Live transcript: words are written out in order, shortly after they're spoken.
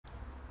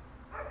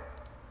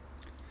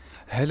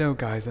Hello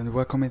guys and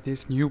welcome in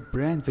this new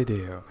brand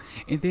video.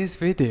 In this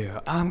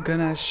video I'm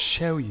gonna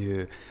show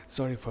you,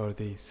 sorry for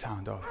the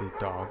sound of the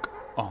dog,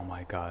 oh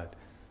my god,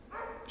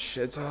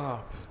 shut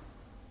up,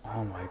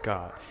 oh my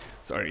god,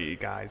 sorry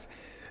guys.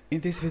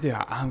 In this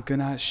video I'm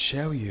gonna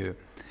show you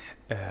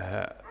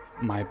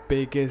my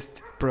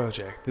biggest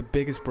project, the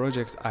biggest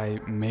projects I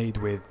made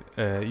with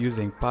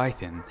using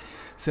Python.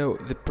 So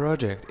the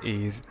project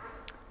is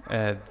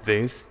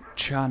this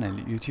channel,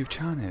 YouTube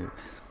channel.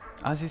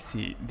 As you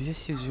see,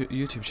 this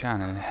YouTube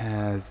channel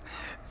has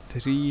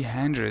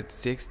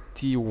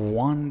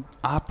 361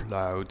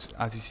 uploads,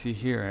 as you see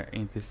here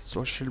in this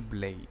Social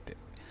Blade.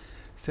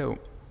 So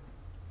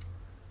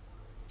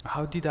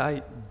how did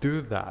I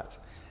do that?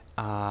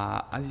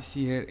 As you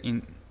see here,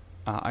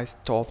 I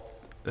stopped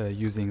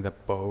using the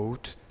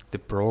bot, the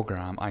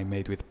program I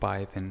made with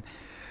Python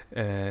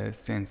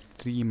since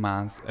 3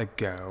 months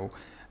ago,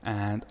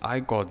 and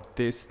I got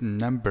this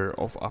number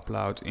of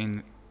uploads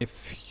in a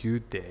few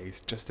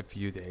days, just a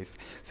few days.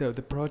 So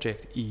the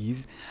project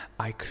is,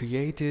 I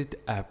created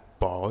a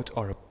bot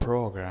or a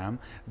program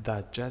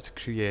that just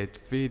create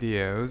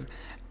videos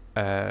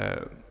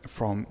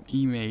from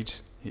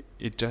image.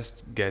 It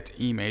just get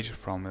image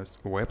from a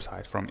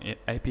website, from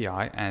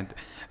API, and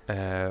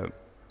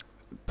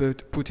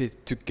put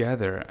it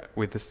together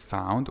with the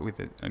sound, with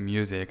the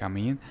music, I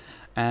mean,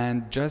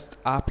 and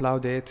just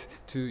upload it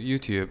to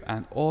YouTube,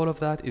 and all of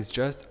that is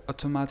just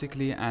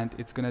automatically, and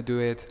it's gonna do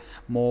it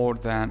more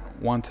than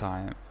one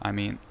time. I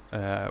mean,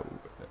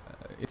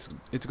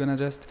 it's gonna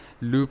just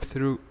loop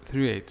through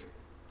it.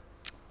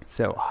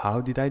 So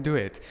how did I do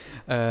it?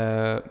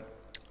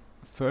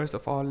 First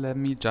of all, let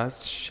me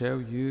just show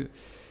you.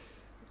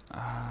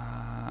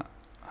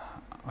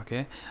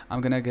 Okay,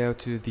 I'm gonna go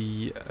to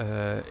the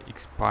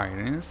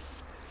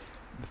experience,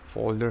 the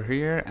folder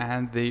here,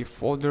 and the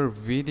folder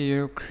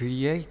video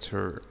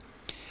creator.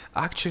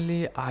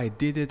 Actually, I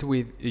did it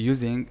with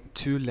using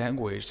two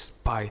languages,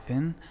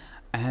 Python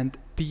and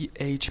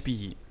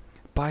PHP.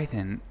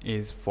 Python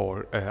is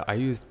for I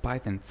used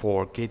Python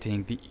for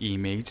getting the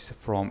image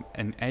from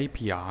an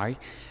API,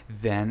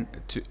 then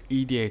to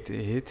edit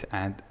it,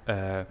 and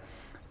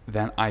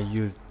then I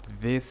used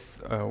this,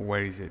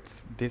 where is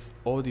it? This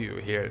audio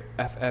here,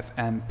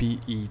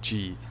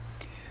 FFmpeg.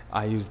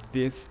 I used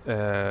this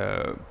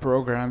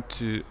program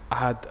to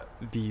add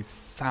the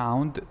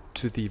sound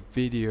to the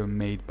video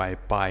made by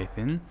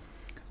Python.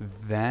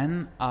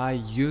 Then I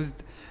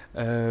used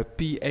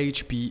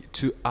PHP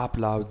to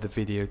upload the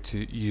video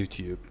to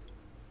YouTube.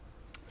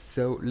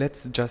 So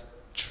let's just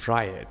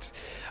try it.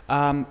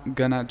 I'm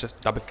gonna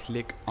just double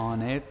click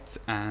on it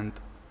and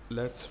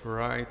let's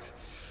write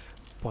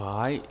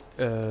Py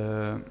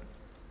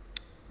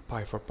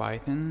for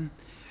Python.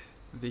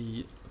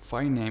 The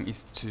file name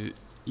is to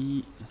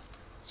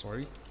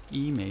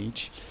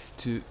image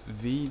to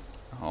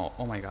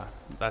oh my god,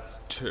 that's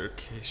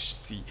Turkish.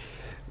 See,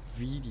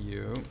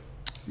 video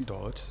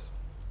dot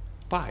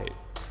py.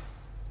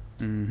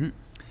 And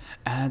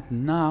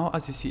now,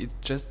 as you see, it's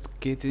just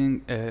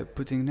getting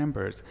putting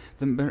numbers.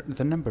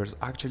 The numbers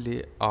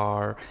actually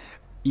are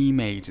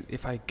image.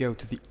 If I go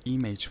to the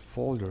image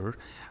folder,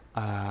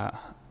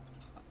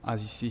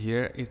 as you see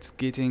here, it's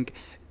getting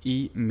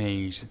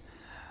image.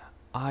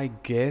 I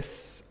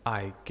guess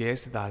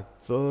that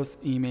those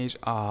images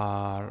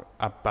are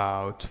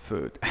about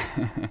food.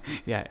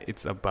 Yeah,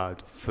 it's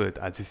about food,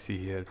 as you see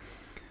here.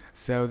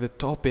 So the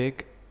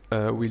topic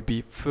will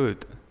be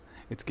food.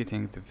 It's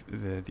getting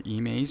the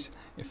image.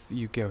 If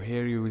you go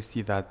here, you will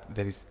see that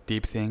there is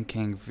deep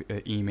thinking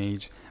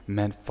image,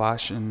 men's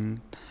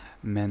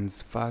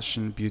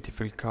fashion,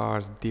 beautiful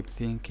cars, deep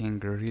thinking,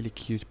 really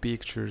cute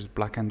pictures,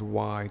 black and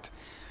white,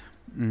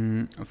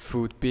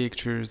 food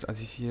pictures,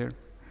 as you see here.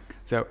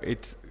 So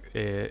it's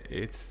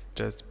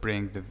just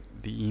bring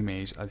the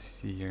image, as you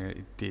see here.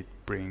 It did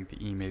bring the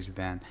image,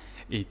 then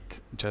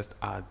it just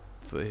add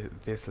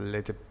this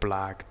little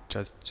black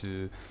just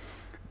to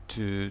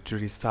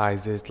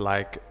resize it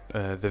like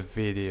the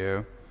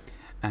video,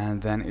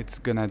 and then it's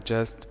gonna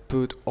just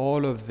put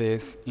all of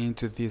this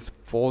into this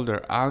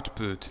folder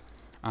output.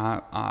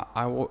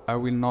 I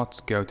will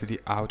not go to the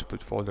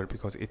output folder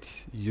because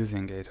it's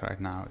using it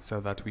right now,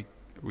 so that we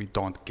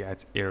don't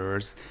get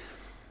errors.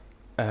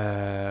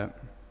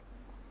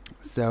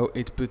 So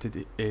it put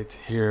it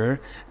here,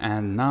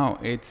 and now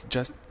it's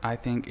just, I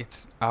think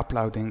it's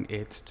uploading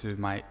it to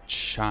my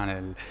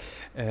channel.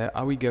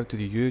 I will go to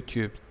the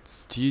YouTube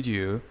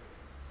studio.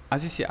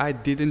 As you see, I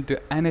didn't do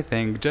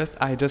anything,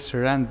 I just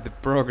ran the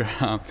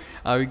program.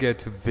 I will go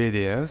to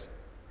videos.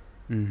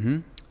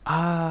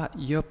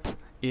 Yup,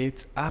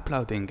 it's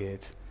uploading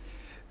it.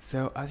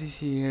 So as you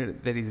see here,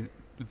 there is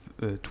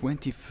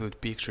 20 food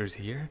pictures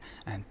here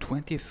and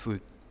 20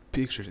 food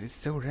pictures. It's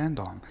so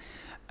random.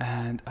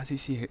 And as you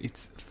see here,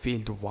 it's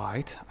filled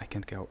white. I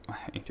can't go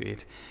into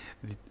it.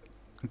 The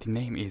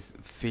name is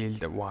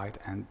filled white,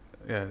 and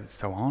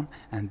so on,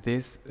 and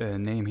this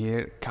name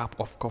here, cup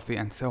of coffee,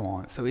 and so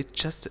on. So it's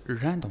just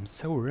random,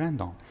 so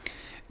random.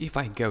 If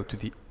I go to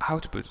the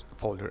output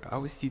folder, I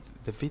will see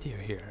the video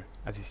here,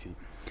 as you see,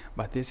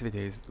 but this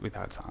video is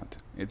without sound.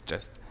 It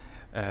just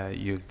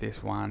use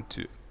this one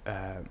to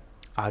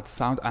add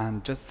sound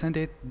and just send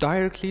it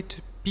directly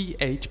to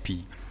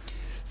PHP.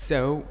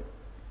 So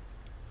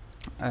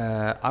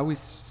I will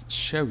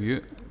show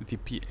you the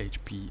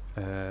PHP.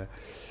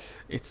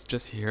 It's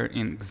just here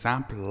in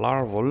example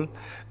Laravel.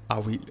 I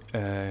will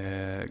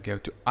go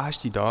to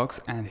htdocs,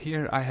 and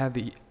here I have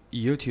the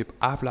YouTube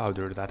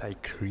uploader that I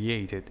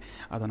created.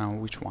 I don't know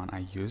which one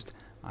I used.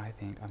 I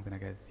think I'm gonna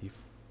get the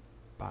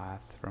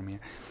path from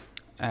here.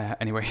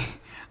 Anyway,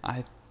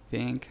 I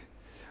think,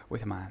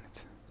 wait a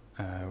minute,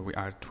 we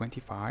are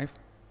 25.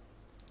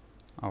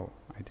 Oh,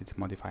 I didn't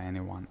modify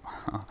anyone.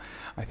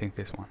 I think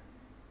this one.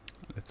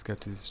 Let's go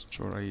to the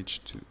storage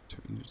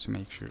to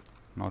make sure.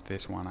 Not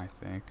this one, I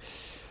think.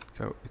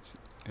 So it's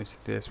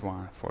this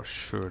one for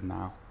sure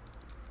now.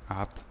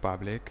 App,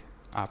 public,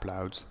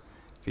 uploads,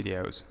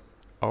 videos.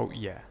 Oh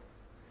yeah.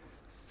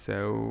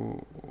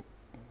 So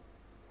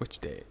which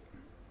day?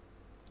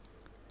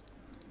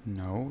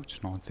 No,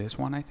 it's not this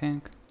one, I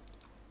think.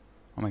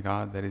 Oh my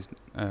god, there is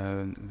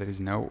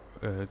no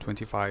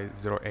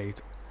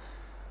 2508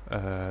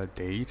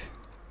 date.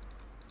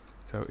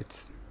 So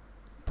it's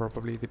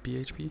probably the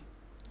PHP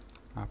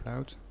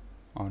upload.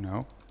 Oh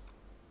no.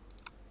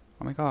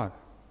 Oh my god.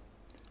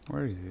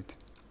 Where is it?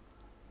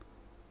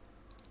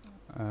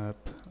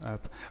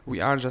 Up.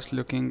 We are just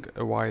looking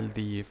while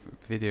the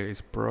video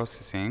is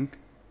processing.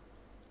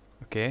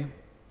 Okay.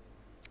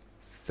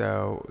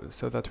 So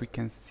that we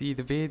can see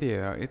the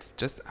video. It's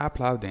just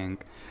uploading.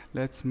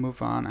 Let's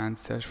move on and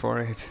search for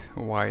it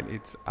while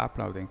it's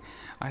uploading.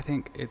 I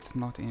think it's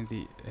not in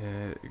the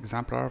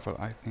example Laravel.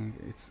 I think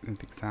it's in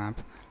the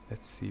example.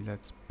 Let's see.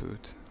 Let's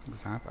put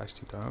example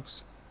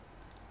htdocs.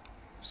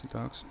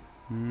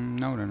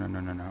 No.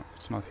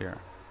 It's not here.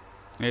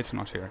 It's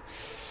not here.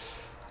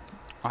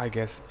 I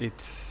guess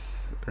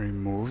it's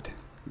removed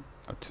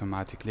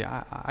automatically.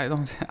 I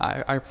don't.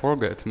 I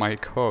forgot my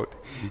code.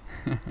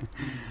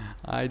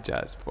 I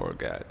just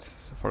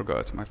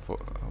forgot my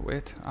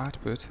wait,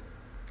 output.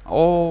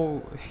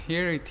 Oh,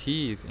 here it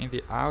is in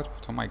the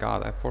output. Oh my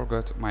god, I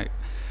forgot my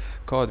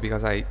code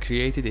because I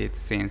created it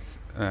since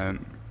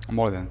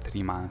more than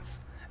 3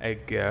 months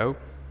ago.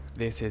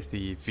 This is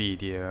the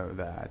video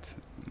that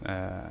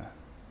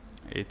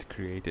it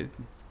created.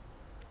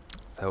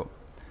 So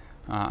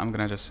I'm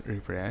gonna just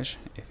refresh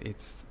if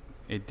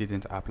it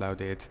didn't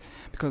upload it,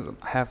 because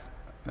I have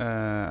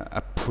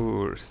a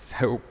poor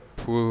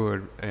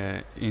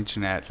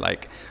internet,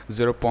 like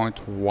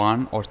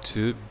 0.1 or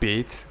 2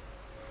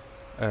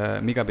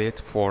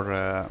 megabit for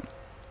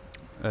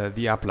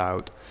the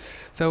upload.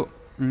 So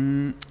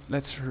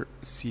let's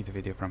see the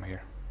video from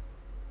here.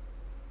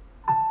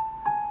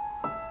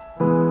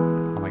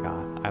 Oh my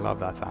god, I love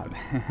that sound.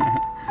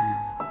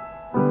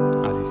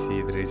 As you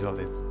see, the result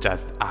is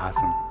just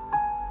awesome.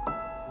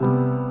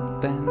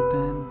 Dun,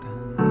 dun,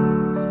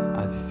 dun.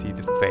 As you see,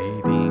 the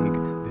fading,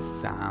 the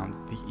sound,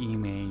 the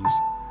image,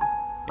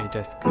 it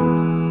just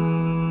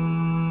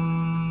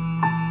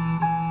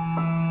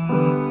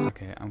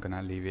okay, I'm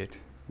gonna leave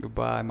it.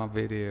 Goodbye, my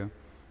video.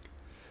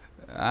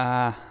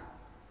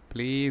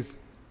 Please.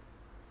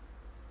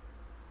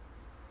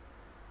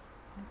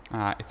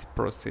 It's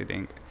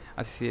proceeding.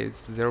 As you see,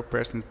 it's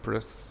 0%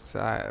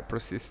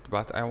 processed,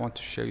 but I want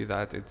to show you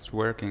that it's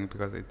working,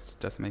 because it's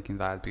just making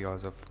that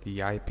because of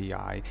the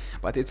API,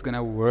 but it's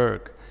gonna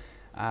work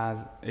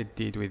as it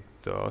did with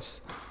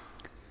those.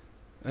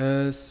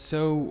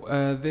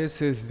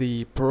 This is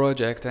the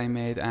project I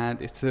made, and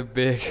it's a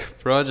big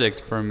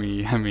project for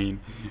me. I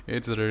mean,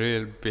 it's a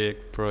real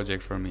big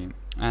project for me.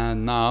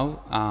 And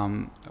now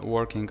I'm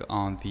working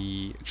on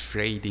the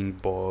trading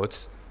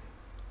bots.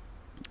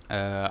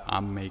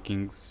 I'm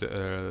making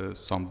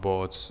some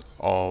bots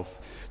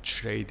of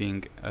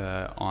trading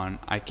on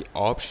IK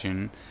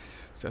option,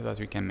 so that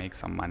we can make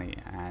some money,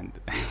 and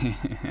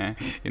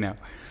you know.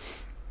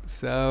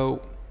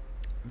 So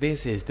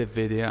this is the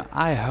video.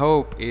 I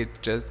hope it's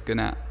just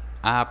gonna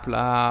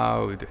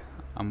upload.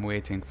 I'm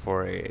waiting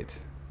for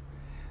it.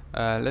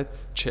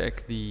 Let's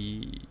check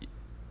the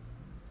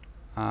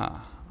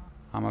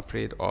I'm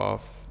afraid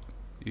of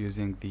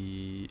using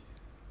the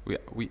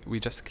we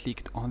just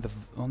clicked on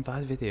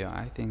that video.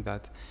 I think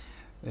that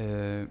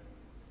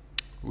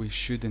we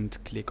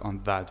shouldn't click on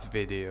that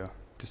video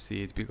to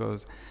see it,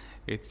 because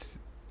it's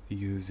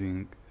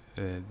using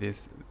the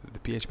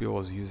PHP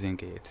was using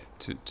it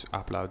to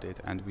upload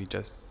it, and we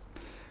just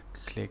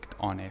clicked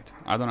on it.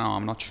 I don't know,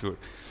 I'm not sure.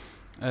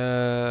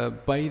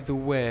 By the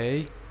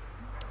way,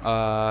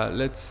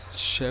 let's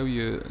show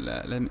you,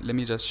 let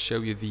me just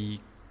show you the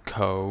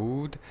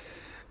code.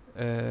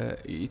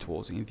 It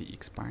was in the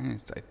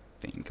experience, I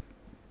think,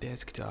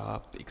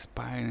 desktop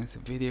experience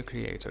video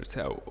creator.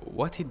 So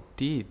what it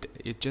did,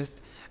 it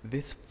just,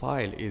 this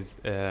file is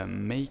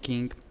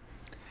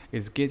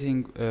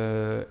getting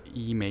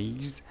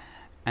images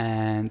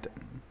and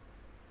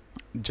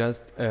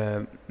just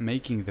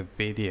making the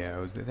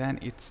videos, then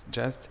it's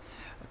just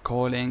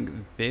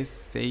calling this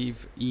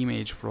save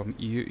image from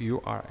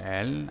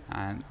URL,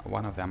 and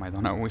one of them, I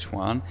don't know which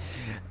one,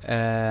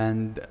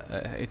 and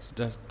it's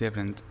just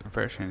different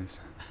versions,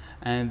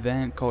 and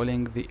then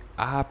calling the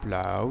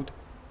upload,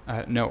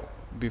 no,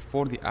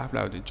 before the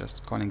upload it's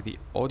just calling the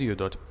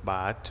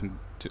audio.bat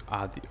to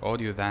add the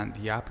audio, then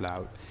the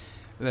upload.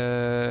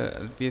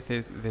 This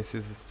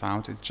is the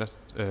sound. It's just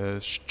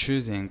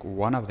choosing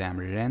one of them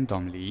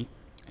randomly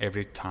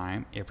every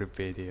time, every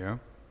video,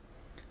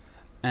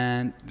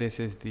 and this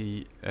is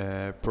the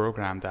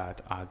program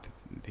that add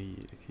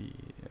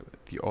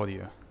the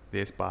audio.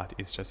 This bot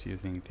is just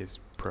using this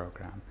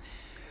program,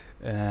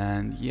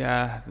 and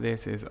yeah,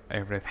 this is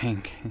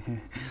everything.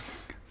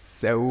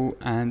 So,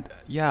 and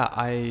yeah,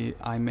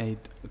 I made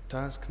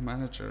task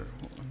manager,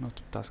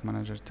 not task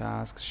manager,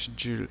 task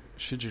schedule.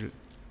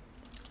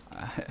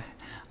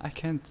 I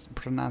can't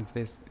pronounce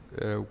this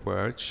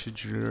word,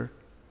 scheduler.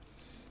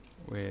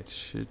 Wait,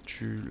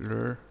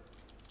 scheduler.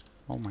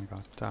 Oh my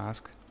god,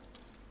 task.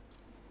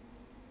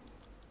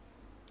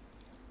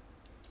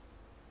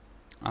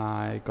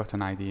 I got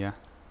an idea.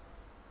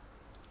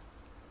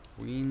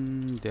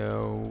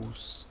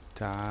 Windows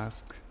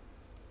task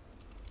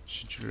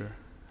scheduler.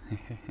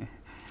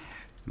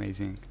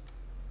 Amazing.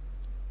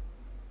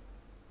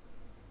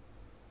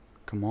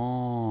 Come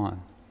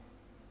on.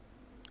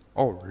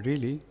 Oh,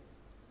 really?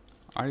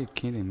 Are you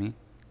kidding me?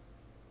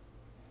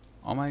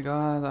 Oh my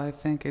god, I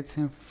think it's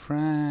in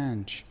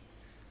French.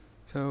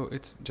 So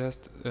it's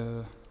just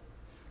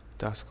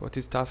task. What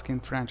is task in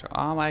French?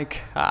 Oh my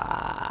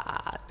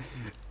god.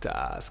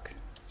 Task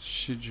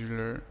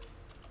scheduler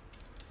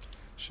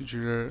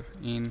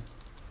in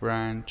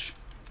French.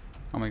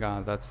 Oh my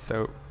god, that's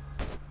so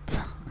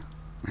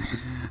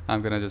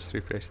I'm gonna just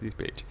refresh this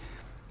page.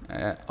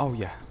 Oh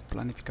yeah,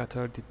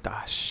 planificateur de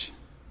tâches.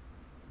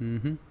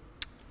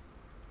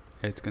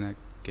 It's gonna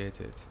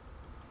get it.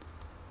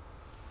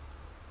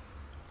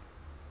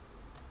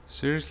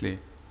 Seriously?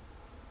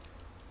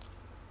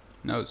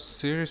 No,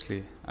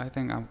 seriously. I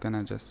think I'm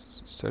gonna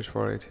just search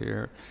for it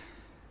here.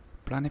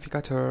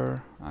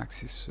 Planificateur,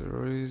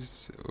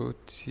 accessories,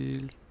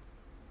 utile.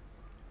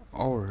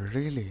 Oh,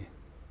 really?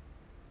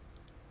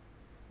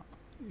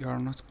 You're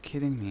not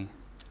kidding me.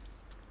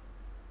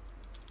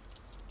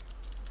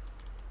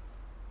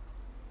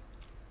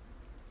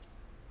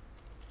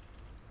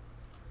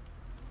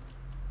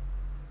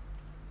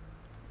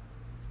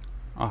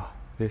 Oh,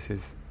 this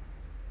is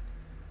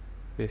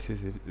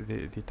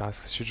the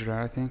task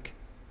scheduler, I think.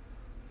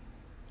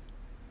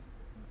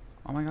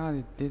 Oh my god,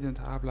 it didn't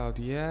upload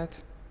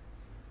yet.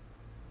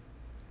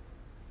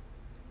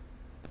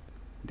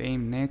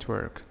 Damn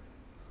network.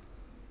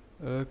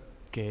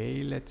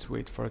 Okay, let's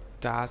wait for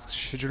task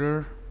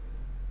scheduler.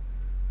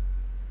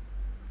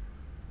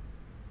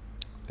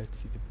 Let's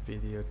see the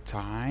video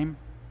time.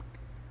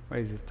 Where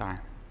is the time?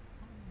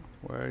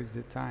 Where is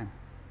the time?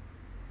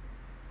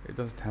 It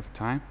doesn't have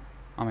time.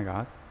 Oh my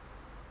god.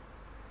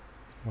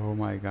 Oh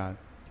my god.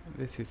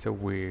 This is so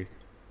weird.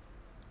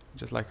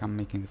 Just like I'm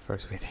making the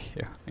first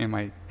video in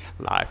my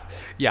life.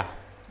 Yeah.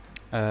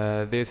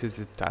 This is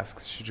the task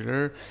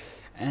scheduler.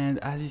 And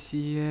as you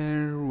see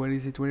here, where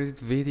is it?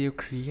 Video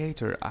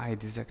creator. I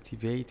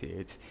deactivated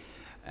it.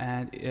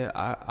 And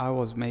I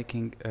was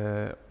making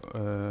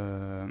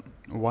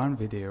one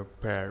video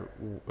per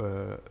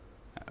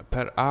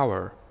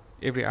hour.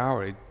 Every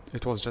hour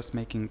it was just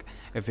making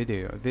a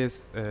video.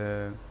 This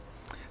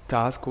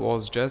task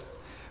was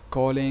just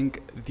calling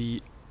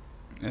the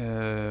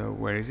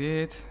where is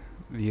it?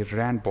 The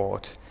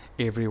Randbot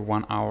every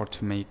 1 hour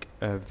to make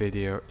a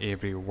video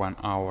every 1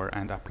 hour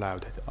and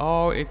upload it.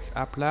 Oh, it's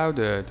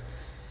uploaded.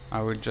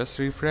 I will just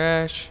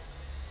refresh.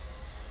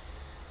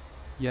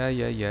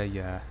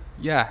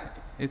 Yeah,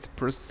 it's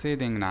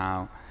proceeding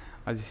now.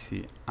 As you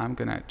see, I'm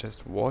gonna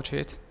just watch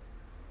it.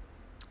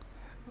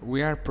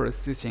 We are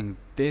processing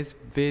this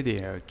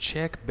video.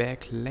 Check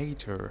back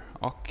later.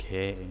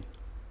 Okay.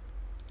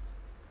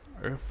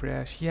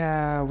 Refresh.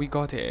 Yeah, we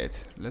got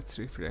it. Let's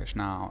refresh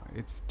now.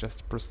 It's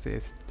just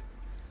processed.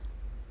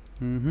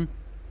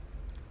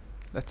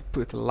 Let's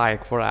put a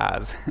like for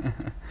us.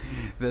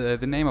 The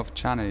name of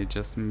channel is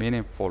just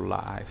Meaningful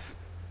Life.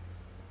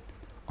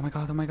 Oh my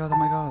god, oh my god, oh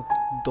my god.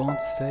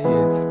 Don't say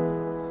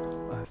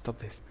it. Stop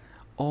this.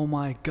 Oh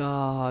my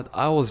god,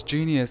 I was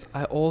genius.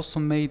 I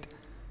also made,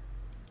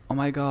 oh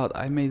my god,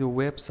 I made a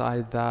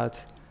website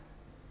that,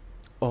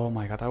 oh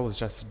my god, I was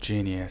just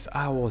genius.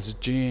 I was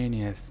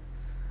genius.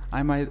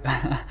 I made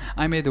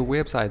a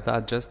website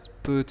that just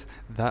put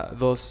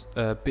those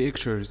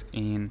pictures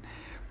in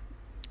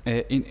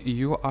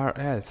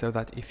URL, so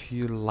that if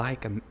you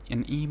like an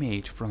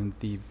image from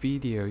the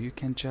video, you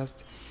can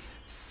just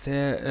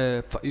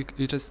say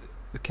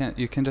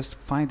you can just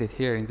find it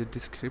here in the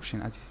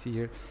description. As you see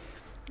here,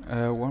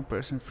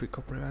 1% free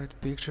copyright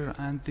picture,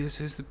 and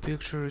this is the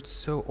picture. It's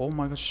so, oh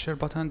my god, share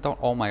button down.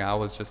 Oh my god, I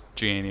was just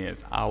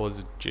genius. I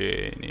was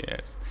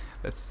genius.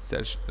 Let's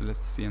search. Let's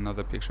see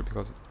another picture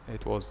because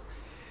it was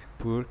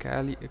poor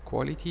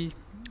quality.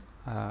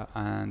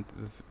 and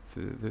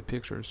the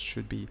pictures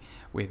should be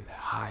with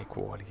high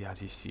quality,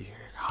 as you see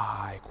here,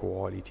 high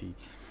quality.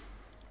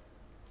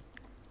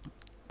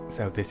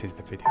 So this is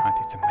the video, and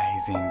it's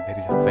amazing. There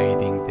is a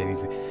fading, there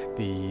is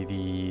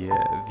the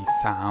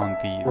sound,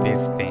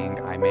 this thing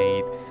I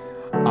made.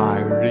 I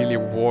really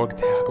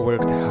worked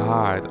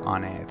hard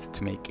on it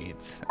to make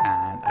it,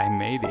 and I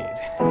made it.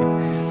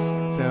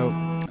 So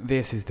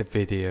this is the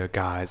video,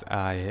 guys.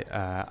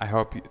 I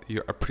hope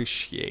you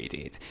appreciate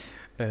it.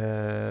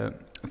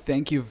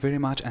 Thank you very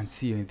much, and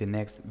see you in the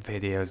next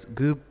videos.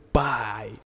 Goodbye.